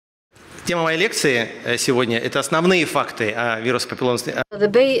Тема моей лекции сегодня – это основные факты о вирусе папилломatosis.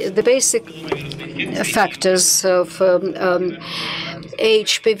 The basic factors of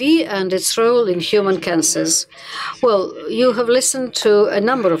HPV and its role in human cancers. Well, you have listened to a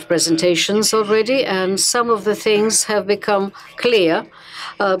number of presentations already, and some of the things have become clear,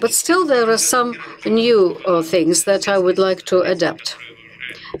 but still there are some new things that I would like to adapt.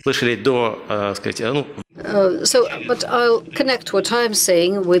 Слышали до, сказать, But I'll connect what I'm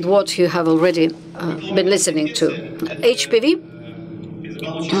saying with what you have already been listening to. HPV,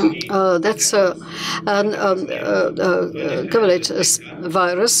 that's an covalent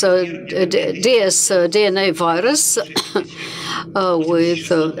virus, dsDNA virus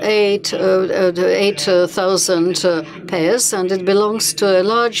with 8,000 pairs, and it belongs to a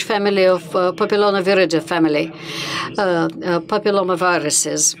large family of Papillomaviridae family,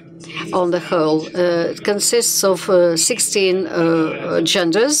 papillomaviruses. On the whole, it consists of 16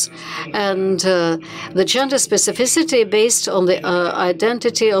 genders, and the gender specificity based on the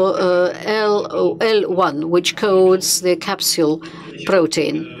identity of L1, which codes the capsule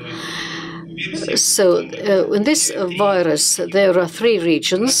protein. So in this virus, there are three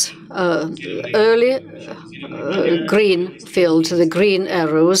regions. Early green field, the green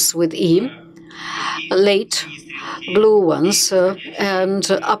arrows with E, late blue ones,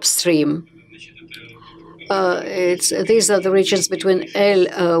 and upstream. These are the regions between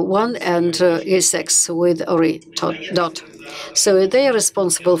L1 and E6 with ori dot. So they are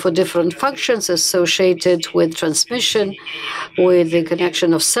responsible for different functions associated with transmission, with the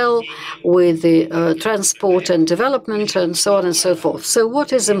connection of cell, with the transport and development, and so on and so forth. So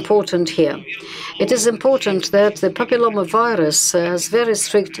what is important here? It is important that the papillomavirus has very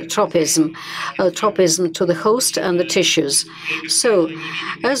strict tropism to the host and the tissues. So,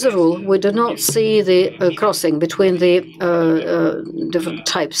 as a rule, we do not see the crossing between the different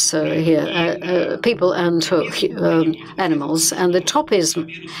types here, people and animals. And the tropism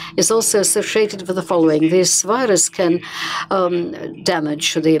is also associated with the following. This virus can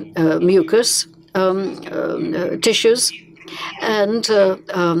damage the mucous tissues and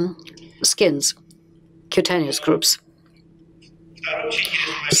skins, cutaneous groups.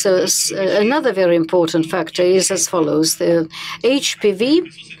 So another very important factor is as follows. The HPV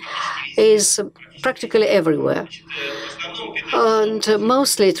is practically everywhere and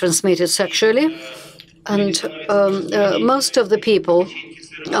mostly transmitted sexually. And most of the people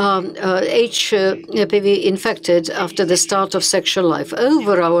are HPV infected after the start of sexual life.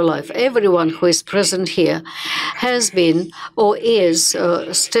 Over our life, everyone who is present here has been or is,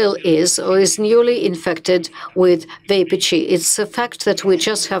 still is, or is newly infected with VPC. It's a fact that we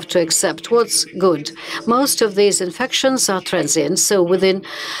just have to accept. What's good? Most of these infections are transient, so within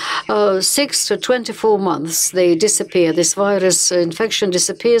 6 to 24 months, they disappear. This virus infection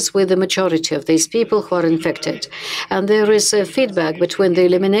disappears with the majority of these people who are infected. And there is a feedback between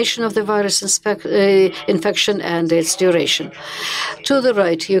the elimination of the virus infection and its duration. To the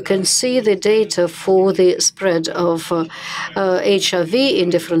right, you can see the data for the spread of HIV in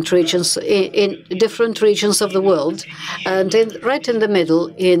different regions of the world. And right in the middle,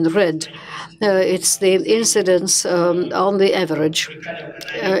 in red, it's the incidence on the average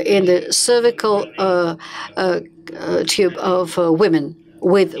in the cervical tube of women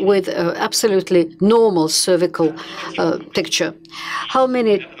with absolutely normal cervical picture. How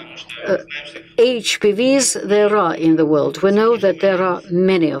many HPVs there are in the world? We know that there are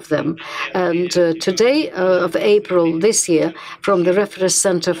many of them. And today of April this year, from the Reference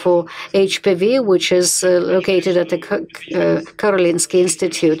Center for HPV, which is located at the Karolinska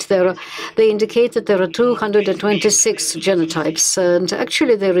Institute, they indicate that there are 226 genotypes. And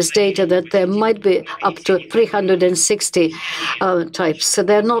actually, there is data that there might be up to 360 types. So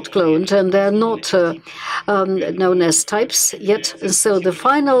they're not cloned and they're not known as types yet. So the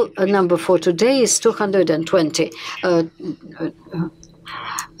final number for today is 220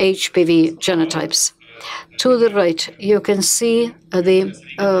 HPV genotypes. To the right, you can see the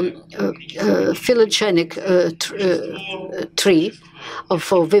phylogenetic tree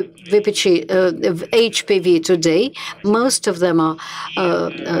for HPV today. Most of them are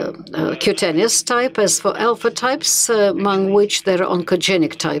cutaneous type. As for alpha types, among which there are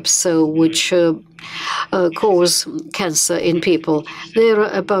oncogenic types, which cause cancer in people. There are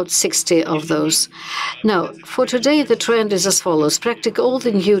about 60 of those. Now, for today, the trend is as follows. Practically all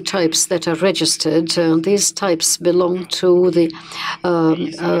the new types that are registered, these types belong to the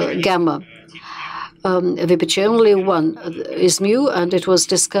gamma VPC. Only one is new, and it was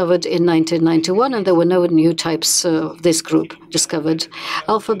discovered in 1991, and there were no new types of this group discovered.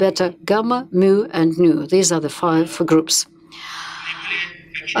 Alpha, beta, gamma, mu, and nu. These are the 5 groups.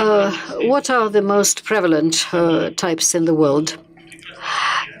 What are the most prevalent types in the world?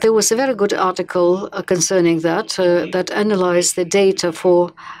 There was a very good article concerning that, that analyzed the data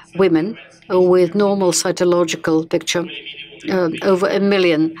for women with normal cytological picture. Over 1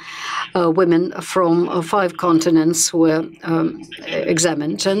 million women from 5 continents were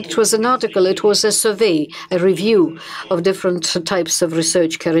examined. And it was an article, it was a survey, a review of different types of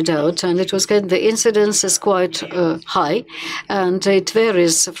research carried out. And it was the incidence is quite high, and it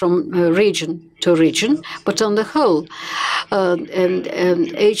varies from region to region. But on the whole, and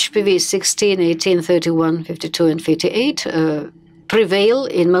HPV 16, 18, 31, 52, and 58 prevail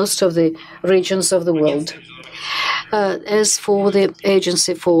in most of the regions of the world. As for the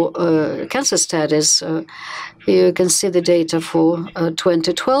Agency for Cancer Studies, you can see the data for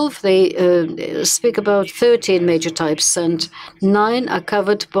 2012. They speak about 13 major types, and 9 are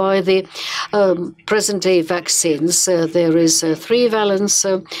covered by the present-day vaccines. There is 3 valence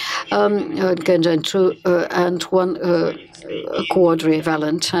and 1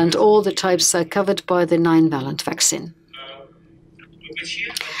 quadrivalent, and all the types are covered by the 9-valent vaccine.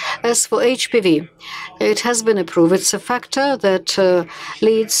 As for HPV, it has been approved. It's a factor that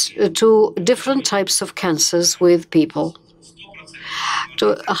leads to different types of cancers with people.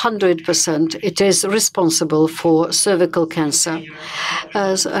 To 100%, it is responsible for cervical cancer.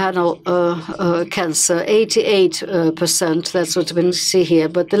 As anal cancer, 88%, that's what we see here.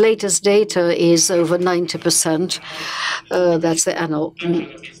 But the latest data is over 90%. That's the anal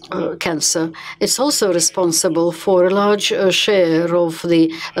cancer. It's also responsible for a large share of the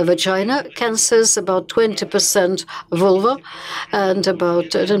vagina cancers, about 20% vulva, and about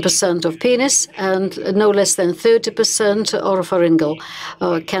 10% of penis, and no less than 30% oropharyngeal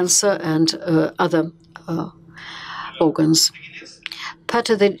cancer and other organs.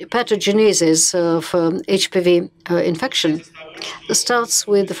 Pathogenesis of HPV infection starts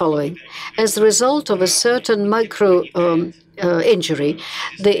with the following. As a result of a certain micro injury,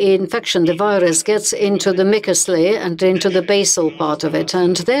 the infection, the virus, gets into the mucous layer and into the basal part of it.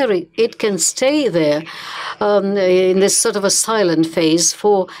 And there it can stay there in this sort of a silent phase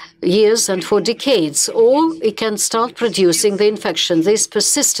for years and for decades, or it can start producing the infection. This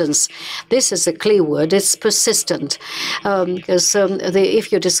persistence, this is a key word, it's persistent. Because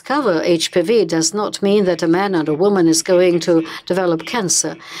if you discover HPV, it does not mean that a man and a woman is going to develop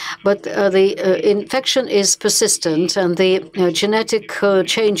cancer. But the infection is persistent, and the genetic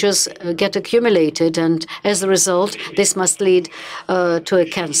changes get accumulated, and as a result, this must lead to a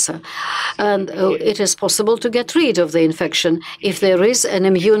cancer. And it is possible to get rid of the infection if there is an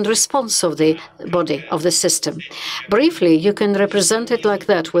immune response of the body, of the system. Briefly, you can represent it like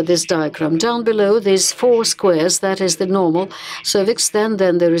that with this diagram. Down below, these 4 squares, that is the normal cervix. Then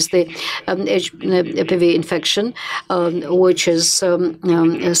there is the HPV infection, which is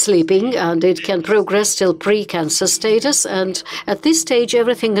sleeping, and it can progress till pre-cancer status. And at this stage,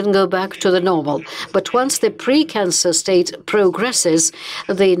 everything can go back to the normal. But once the pre-cancer state progresses,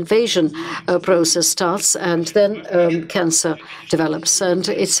 the invasion process starts, and then cancer develops. And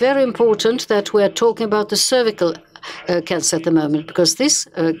it's very important that we're talking about the cervical cancer at the moment, because this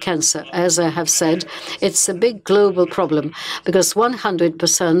cancer, as I have said, it's a big global problem, because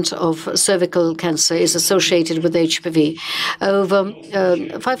 100% of cervical cancer is associated with HPV. Over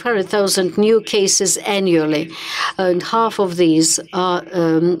 500,000 new cases annually, and half of these are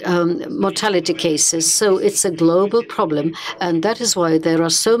mortality cases. So it's a global problem, and that is why there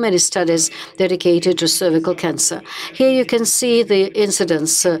are so many studies dedicated to cervical cancer. Here you can see the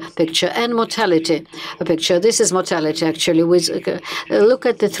incidence picture and mortality picture. This is mortality, actually. Look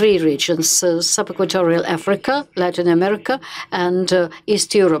at the 3 regions, subequatorial Africa, Latin America, and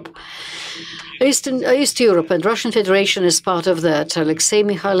East Europe. East Europe and Russian Federation is part of that. Alexei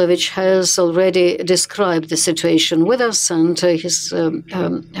Mikhailovich has already described the situation with us, and it's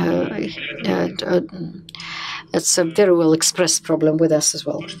a very well expressed problem with us as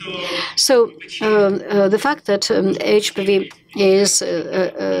well. So the fact that HPV is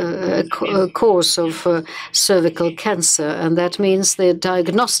a cause of cervical cancer, and that means the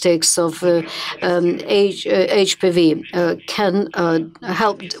diagnostics of HPV can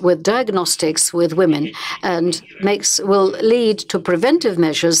help with diagnostics with women, and will lead to preventive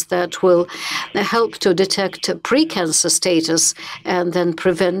measures that will help to detect pre-cancer status and then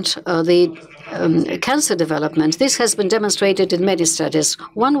prevent the cancer development. This has been demonstrated in many studies.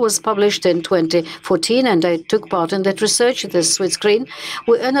 One was published in 2014, and I took part in that research. This with screen.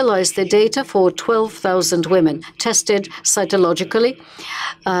 We analyzed the data for 12,000 women, tested cytologically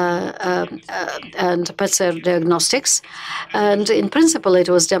and PCR diagnostics. And in principle, it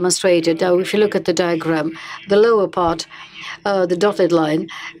was demonstrated. Now, if you look at the diagram, the lower part, the dotted line,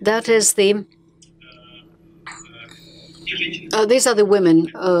 that is the these are the women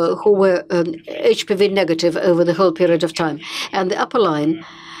who were HPV negative over the whole period of time. And the upper line,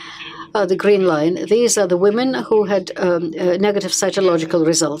 the green line, these are the women who had negative cytological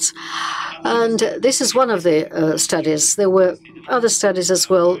results. And this is one of the studies. There were other studies as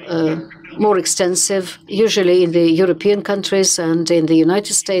well, more extensive, usually in the European countries and in the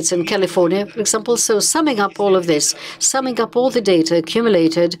United States and California, for example. So summing up all of this, summing up all the data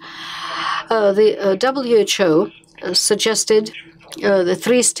accumulated, the WHO suggested the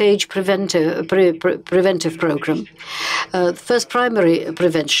three-stage preventive program. First primary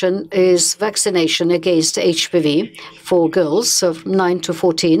prevention is vaccination against HPV for girls of 9 to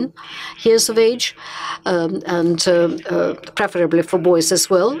 14 years of age, and preferably for boys as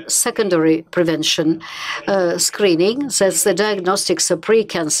well. Secondary prevention, screening, that's the diagnostics of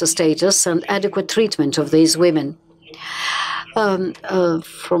pre-cancer status and adequate treatment of these women from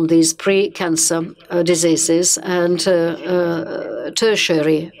these pre-cancer diseases, and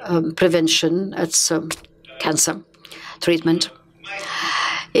tertiary prevention, that's cancer treatment.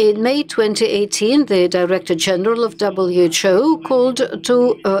 In May 2018, the Director General of WHO called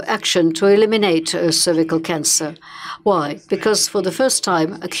to action to eliminate cervical cancer. Why? Because for the first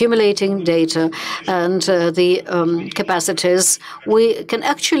time, accumulating data and the capacities, we can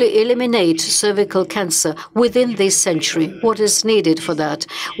actually eliminate cervical cancer within this century. What is needed for that?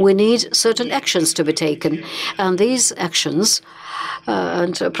 We need certain actions to be taken. And these actions,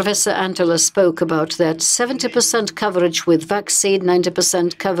 and Professor Antela spoke about that, 70% coverage with vaccine,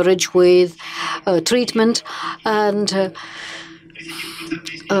 90% coverage with treatment, and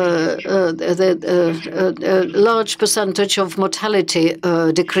the large percentage of mortality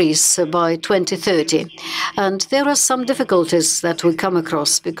decrease by 2030. And there are some difficulties that we come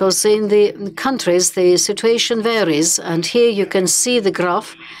across because in the countries the situation varies. And here you can see the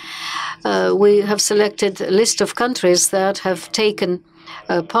graph. We have selected a list of countries that have taken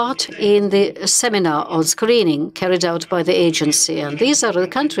part in the seminar on screening carried out by the agency. And these are the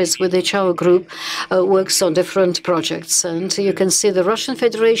countries with which our group works on different projects. And you can see the Russian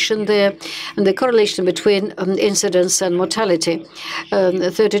Federation there, and the correlation between incidence and mortality,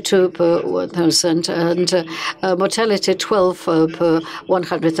 32 per 1,000, and mortality 12 per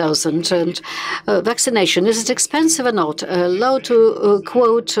 100,000. And vaccination, is it expensive or not? Allow to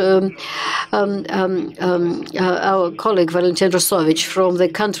quote our colleague Valentin Rosovich from the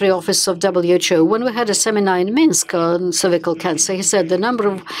country office of WHO. When we had a seminar in Minsk on cervical cancer, he said the number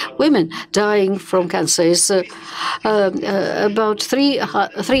of women dying from cancer is about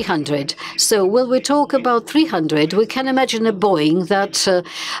 300. So will we talk about 300? We can imagine a Boeing that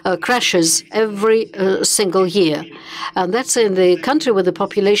crashes every single year. And that's in the country with a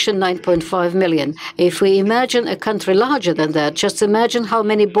population 9.5 million. If we imagine a country larger than that, just imagine how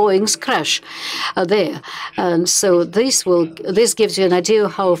many Boeings crash there. And so this gives you an idea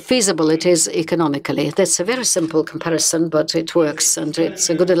of how feasible it is economically. That's a very simple comparison, but it works, and it's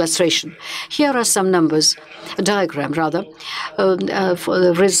a good illustration. Here are some numbers, a diagram rather, for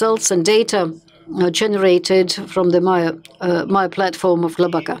the results and data generated from the Maya platform of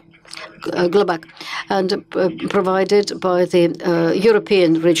Globac, and provided by the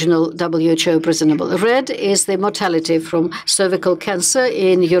European regional WHO principal. Red is the mortality from cervical cancer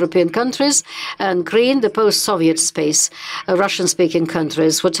in European countries, and green the post-Soviet space, Russian-speaking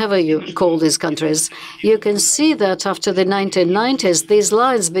countries, whatever you call these countries. You can see that after the 1990s, these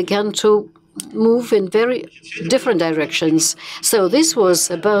lines began to move in very different directions. So this was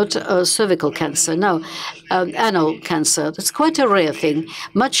about cervical cancer. Now, anal cancer, that's quite a rare thing,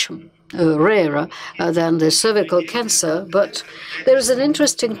 much rarer than the cervical cancer, but there is an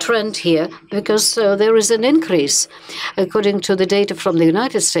interesting trend here because there is an increase. According to the data from the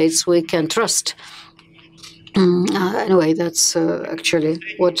United States, we can trust. Anyway, that's actually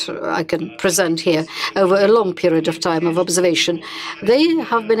what I can present here over a long period of time of observation. They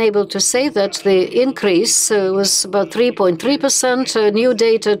have been able to say that the increase was about 3.3%, new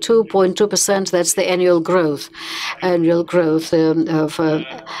data 2.2%. That's the annual growth of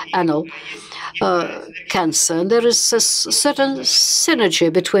anal cancer. And there is a certain synergy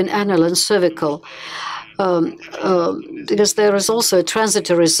between anal and cervical. because there is also a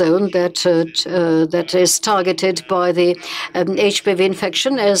transitory zone that is targeted by the HPV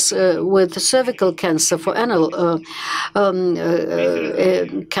infection, as with cervical cancer. For anal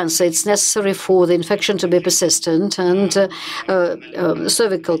cancer, it's necessary for the infection to be persistent, and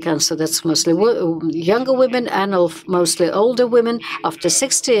cervical cancer, that's mostly younger women, anal mostly older women after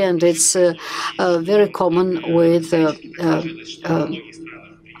 60, and it's very common with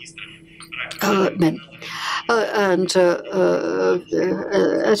men. And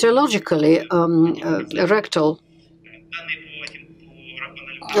etiologically, rectal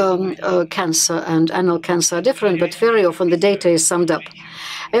cancer and anal cancer are different, but very often the data is summed up.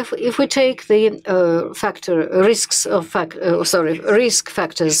 If we take the risk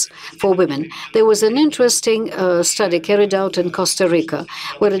factors for women, there was an interesting study carried out in Costa Rica,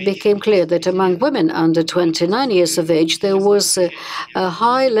 where it became clear that among women under 29 years of age, there was a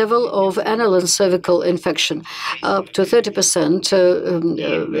high level of anal and cervical infection, up to 30%,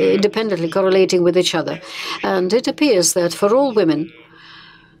 independently correlating with each other. And it appears that for all women,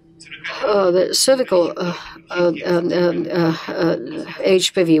 the cervical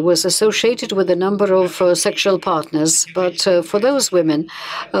HPV was associated with a number of sexual partners, but for those women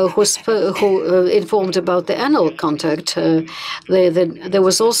who informed about the anal contact, there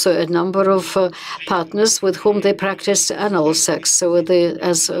was also a number of partners with whom they practiced anal sex. So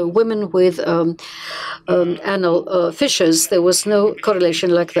as women with anal fissures, there was no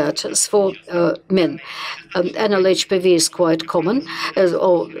correlation like that. As for men, anal HPV is quite common,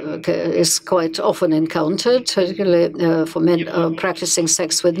 is quite often encountered, particularly for men practicing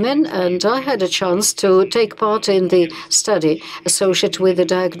sex with men. And I had a chance to take part in the study associated with the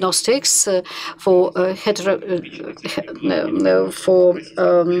diagnostics for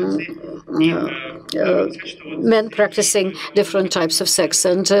men practicing different types of sex.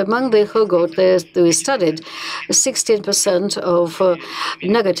 And among the cohort we studied, 16% of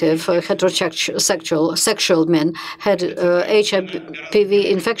negative heterosexual men had HPV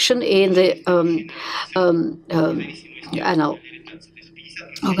infection in the anal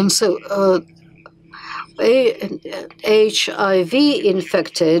organ. So HIV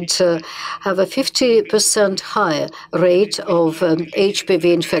infected have a 50% higher rate of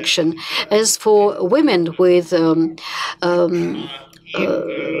HPV infection. As for women with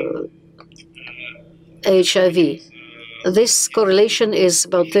HIV, this correlation is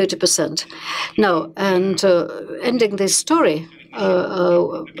about 30%. Now, and ending this story,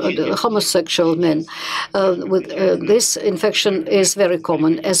 homosexual men with this infection is very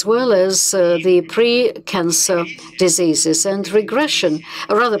common, as well as the pre-cancer diseases and regression,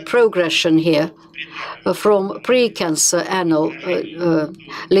 or rather progression here, from pre-cancer anal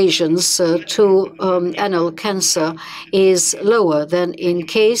lesions to anal cancer is lower than in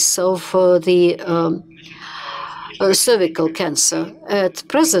case of the cervical cancer. At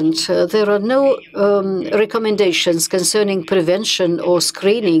present, there are no recommendations concerning prevention or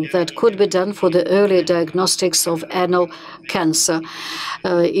screening that could be done for the early diagnostics of anal cancer,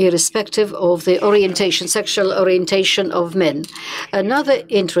 irrespective of the sexual orientation of men. Another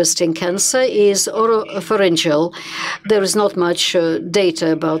interesting cancer is oropharyngeal. There is not much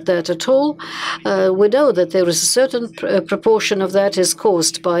data about that at all. We know that there is a certain proportion of that is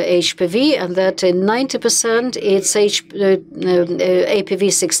caused by HPV, and that in 90% it's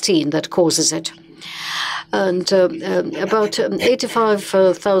APV16 that causes it. And about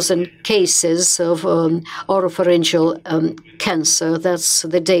 85,000 cases of oropharyngeal cancer. That's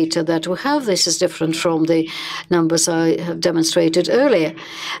the data that we have. This is different from the numbers I have demonstrated earlier.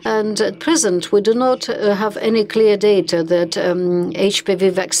 And at present, we do not have any clear data that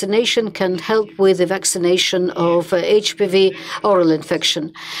HPV vaccination can help with the vaccination of HPV oral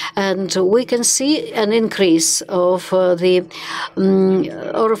infection. And we can see an increase of the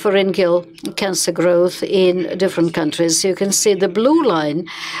oropharyngeal cancer growth in different countries. You can see the blue line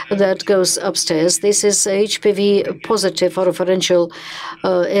that goes upstairs. This is HPV positive oropharyngeal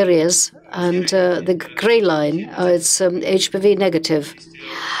areas, and the gray line, it's HPV negative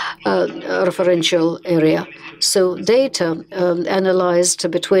oropharyngeal area. So data analyzed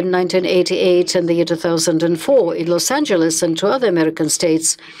between 1988 and the year 2004 in Los Angeles and two other American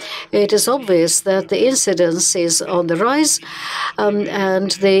states, it is obvious that the incidence is on the rise,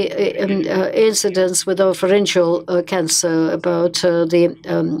 and the incidence with oropharyngeal cancer about the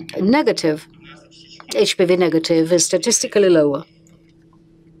negative, HPV negative, is statistically lower.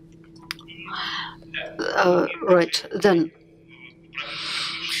 Right, then,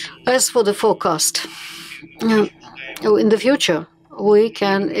 as for the forecast, in the future, we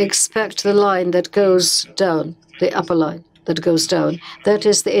can expect the line that goes down, the upper line, that goes down. That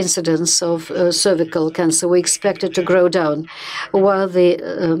is the incidence of cervical cancer. We expect it to grow down, while the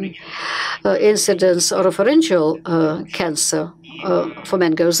incidence of oropharyngeal cancer for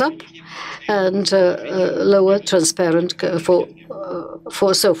men goes up, and lower transparent for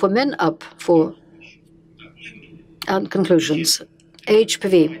men up for. And conclusions.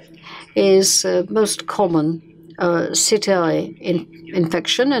 HPV is most common CTI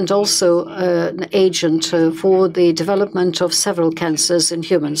infection and also an agent for the development of several cancers in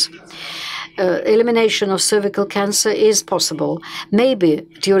humans. Elimination of cervical cancer is possible, maybe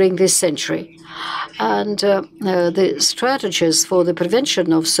during this century. And the strategies for the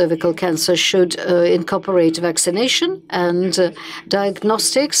prevention of cervical cancer should incorporate vaccination and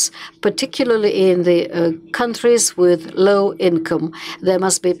diagnostics, particularly in the countries with low income. There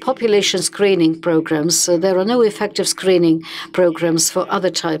must be population screening programs. There are no effective screening programs for other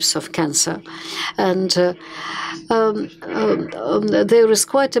types of cancer. And there is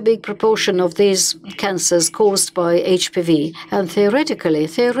quite a big proportion of these cancers caused by HPV. And theoretically,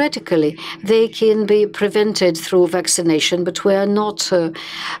 they can be prevented through vaccination, but we are not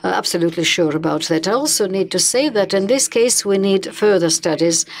absolutely sure about that. I also need to say that in this case, we need further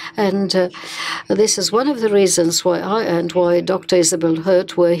studies. And this is one of the reasons why I and why Dr. Isabel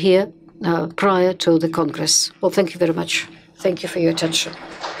Hurt were here prior to the Congress. Well, thank you very much. Thank you for your attention.